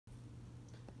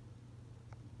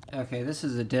Okay, this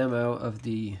is a demo of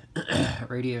the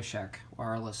RadioShack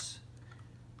wireless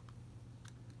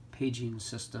paging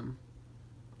system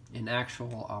in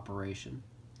actual operation.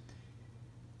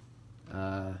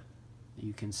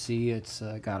 You can see it's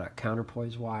got a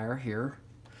counterpoise wire here.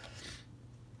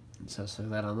 It says so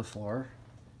that on the floor.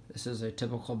 This is a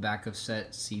typical back of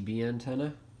set CB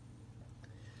antenna.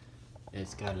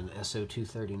 It's got an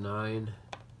SO239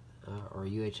 or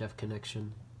UHF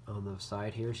connection on the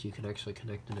side here, so you can actually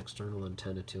connect an external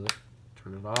antenna to it.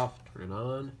 Turn it off, turn it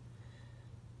on.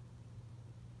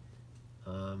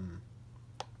 And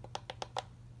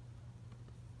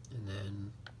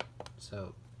then,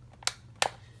 so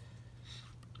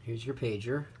here's your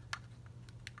pager.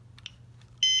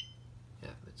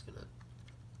 Yeah, it's gonna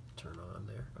turn on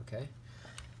there. Okay.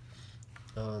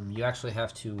 You actually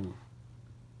have to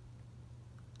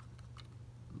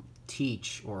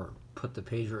teach or put the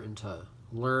pager into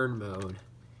learn mode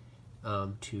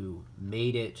to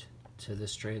mate it to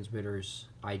this transmitter's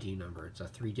ID number. It's a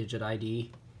 3-digit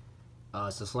ID.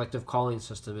 It's a selective calling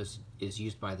system is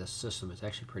used by this system. It's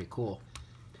actually pretty cool.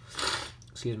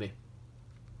 Excuse me.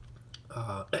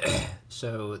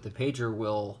 So the pager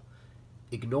will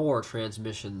ignore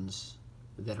transmissions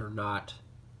that are not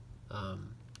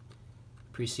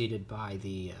preceded by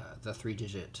the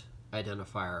 3-digit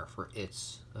identifier for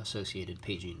its associated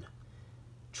paging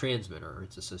transmitter or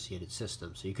its associated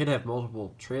system. So you could have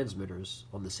multiple transmitters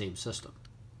on the same system.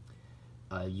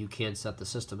 You can set the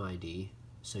system ID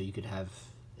so you could have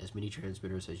as many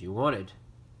transmitters as you wanted,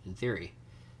 in theory,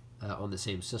 on the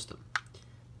same system.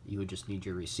 You would just need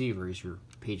your receivers, your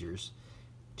pagers,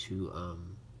 to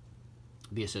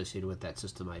be associated with that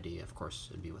system ID, of course,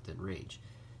 and be within range.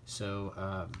 So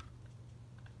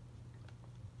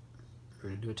we're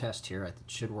going to do a test here. It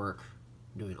should work.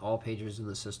 I'm doing all pagers in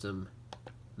the system,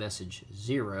 message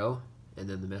 0, and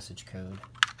then the message code.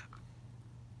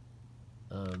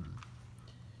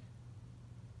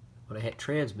 When I hit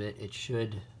transmit,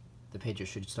 the pager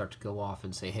should start to go off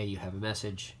and say, hey, you have a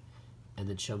message, and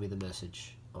then show me the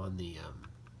message on the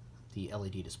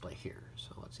LED display here.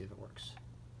 So let's see if it works.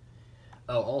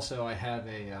 Oh, also I have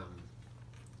a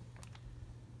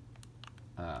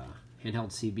handheld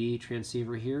CB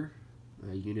transceiver here,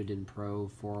 a Uniden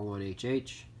Pro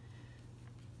 401HH.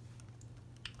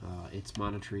 It's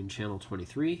monitoring channel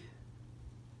 23.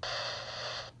 You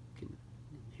can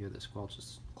hear the squelch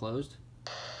is closed.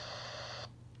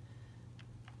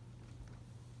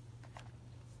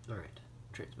 All right,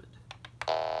 transmit.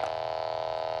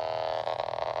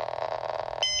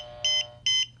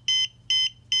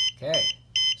 Okay,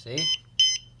 see?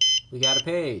 We got a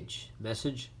page,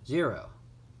 message 0.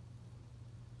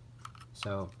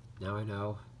 So now I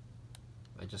know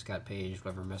I just got paged,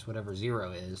 whatever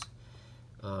 0 is.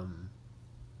 Now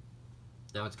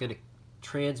it's going to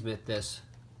transmit this.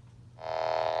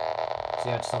 See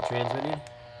how it's still transmitting?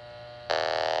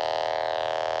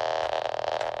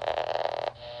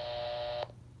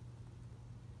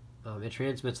 It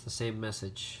transmits the same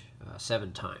message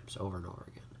 7 times over and over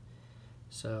again.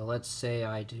 So let's say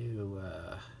I do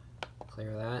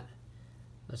clear that.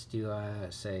 Let's do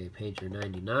say pager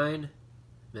 99,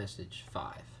 message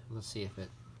 5. Let's see if it,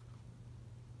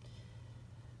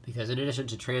 because in addition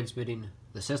to transmitting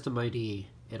the system ID,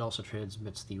 it also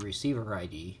transmits the receiver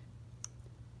ID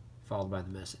followed by the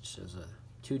message. So there's a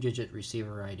 2-digit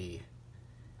receiver ID.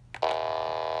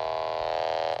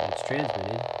 And it's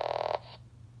transmitting.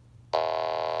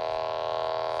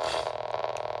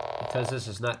 Because this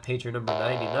is not pager number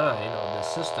 99 on this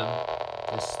system,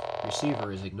 this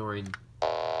receiver is ignoring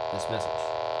this message.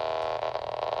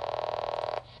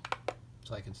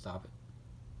 So I can stop it.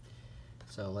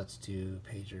 So let's do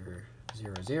pager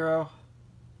 00,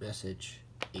 message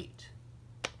 8.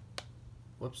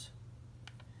 Whoops.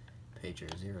 Pager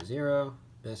 00,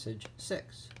 message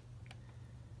 6.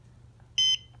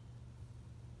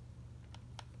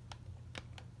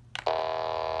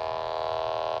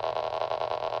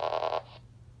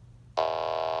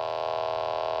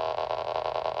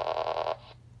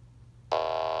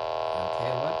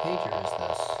 Pager is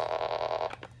this?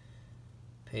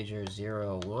 Pager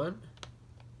 01.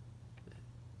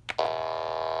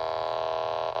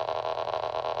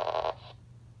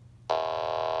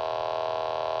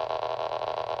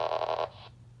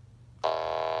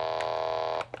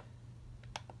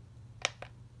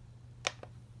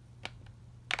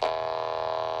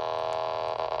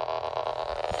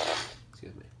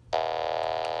 Excuse me.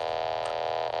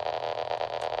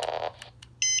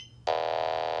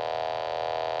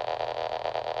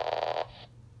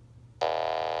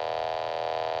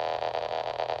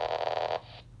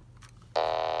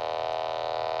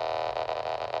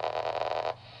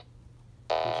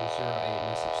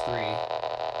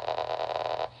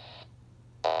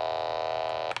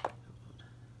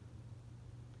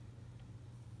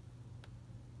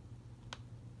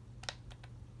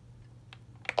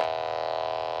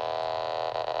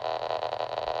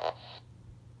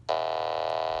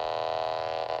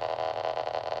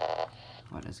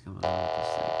 going on with this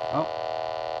thing? Oh.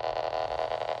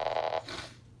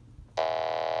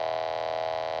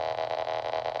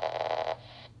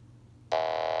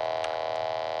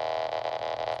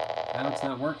 Now it's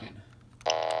not working.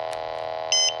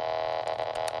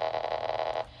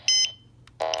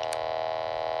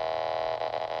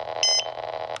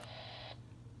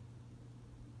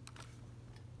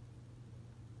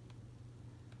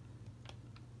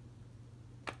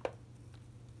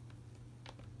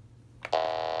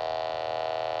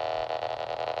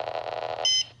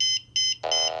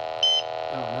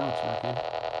 Oh, now it's working.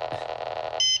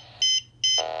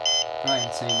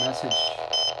 Right, same message.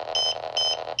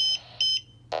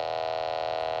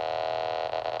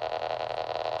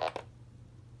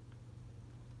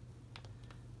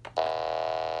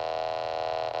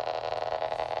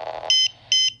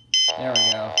 There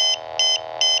we go.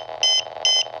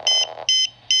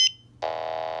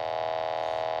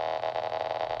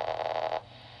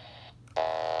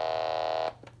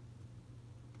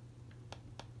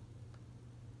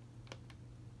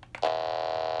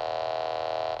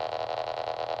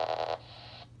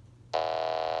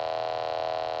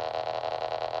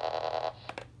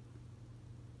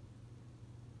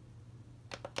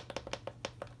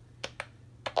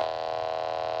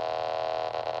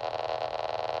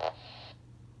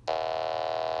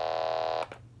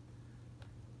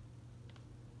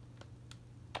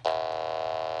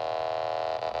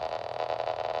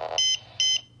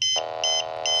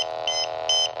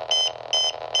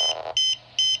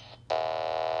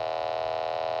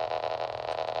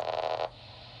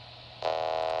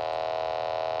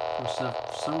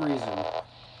 For some reason,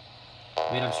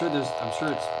 I mean, I'm sure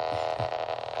it's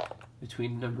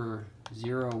between number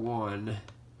 0, 1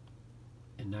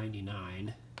 and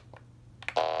 99.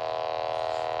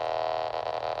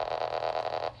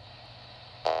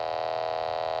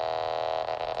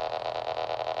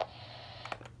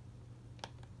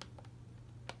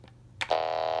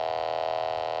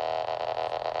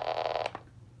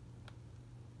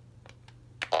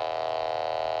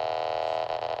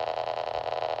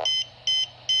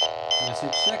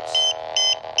 Message 6.